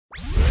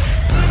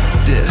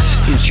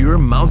your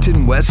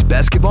Mountain West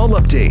basketball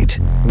update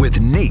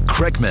with Nate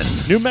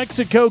Kreckman. New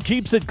Mexico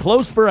keeps it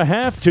close for a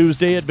half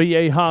Tuesday at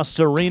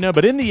Viejas Arena,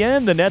 but in the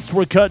end, the Nets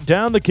were cut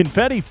down, the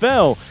confetti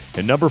fell,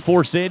 and number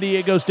 4 San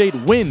Diego State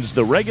wins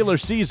the regular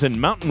season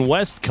Mountain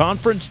West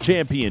Conference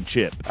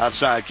Championship.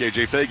 Outside,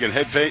 KJ Fagan,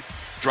 head fake,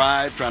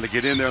 drive, trying to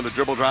get in there on the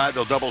dribble drive.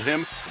 They'll double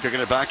him,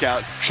 kicking it back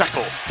out.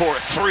 Shackle for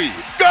 3.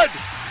 Good!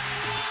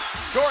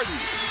 Gordon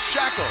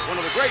Shackle, one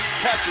of the great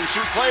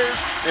catch-and-shoot players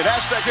in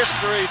Aztec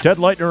history. Ted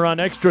Leitner on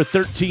extra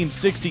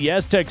 13-60.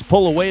 Aztecs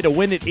pull away to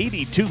win it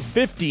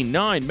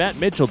 82-59. Matt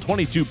Mitchell,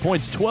 22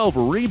 points, 12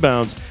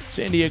 rebounds.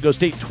 San Diego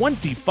State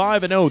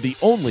 25-0, the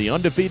only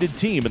undefeated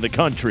team in the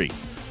country.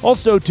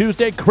 Also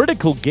Tuesday,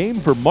 critical game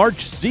for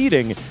March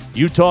seeding.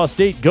 Utah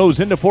State goes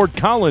into Fort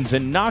Collins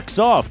and knocks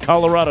off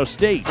Colorado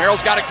State.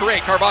 Merrill's got it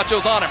great.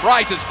 Carvacho's on him.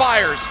 Rises,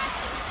 fires,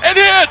 and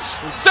hits!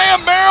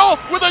 Sam Merrill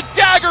with a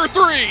dagger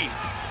 3.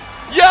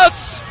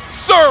 Yes,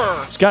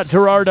 sir! Scott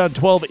Gerard on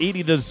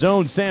 1280 The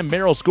Zone. Sam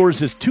Merrill scores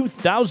his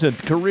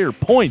 2,000th career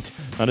point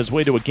on his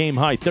way to a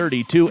game-high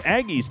 32.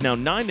 Aggies now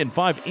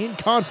 9-5 in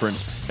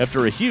conference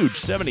after a huge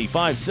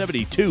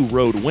 75-72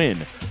 road win.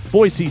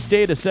 Boise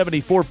State a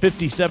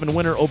 74-57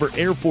 winner over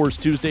Air Force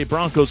Tuesday.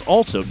 Broncos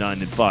also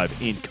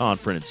 9-5 in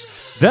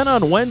conference. Then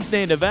on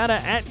Wednesday, Nevada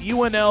at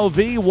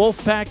UNLV.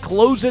 Wolfpack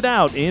close it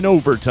out in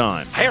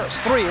overtime. Harris,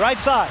 3,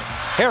 right side.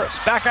 Harris,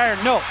 back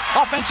iron, no.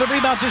 Offensive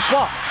rebound to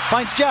Swap.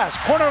 Finds Jazz.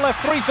 Corner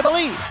left 3 for the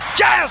lead.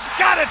 Jazz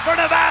got it for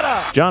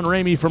Nevada. John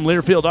Ramey from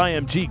Learfield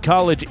IMG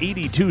College,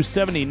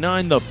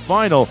 82-79 the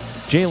final.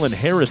 Jalen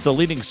Harris, the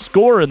leading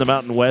scorer in the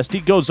Mountain West. He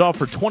goes off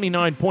for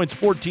 29 points,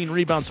 14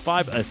 rebounds,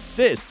 5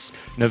 assists.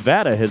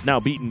 Nevada has now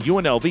beaten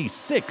UNLV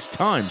 6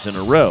 times in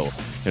a row.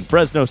 And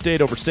Fresno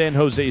State over San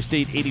Jose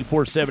State,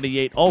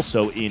 84-78,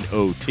 also in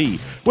OT.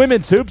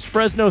 Women's hoops,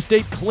 Fresno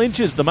State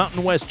clinches the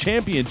Mountain West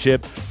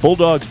Championship.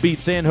 Bulldogs beat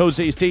San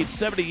Jose State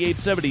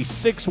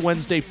 78-76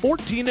 Wednesday,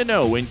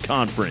 14-0 in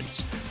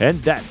conference. And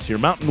that's your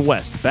Mountain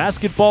West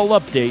basketball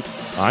update.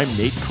 I'm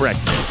Nate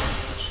Kreckman.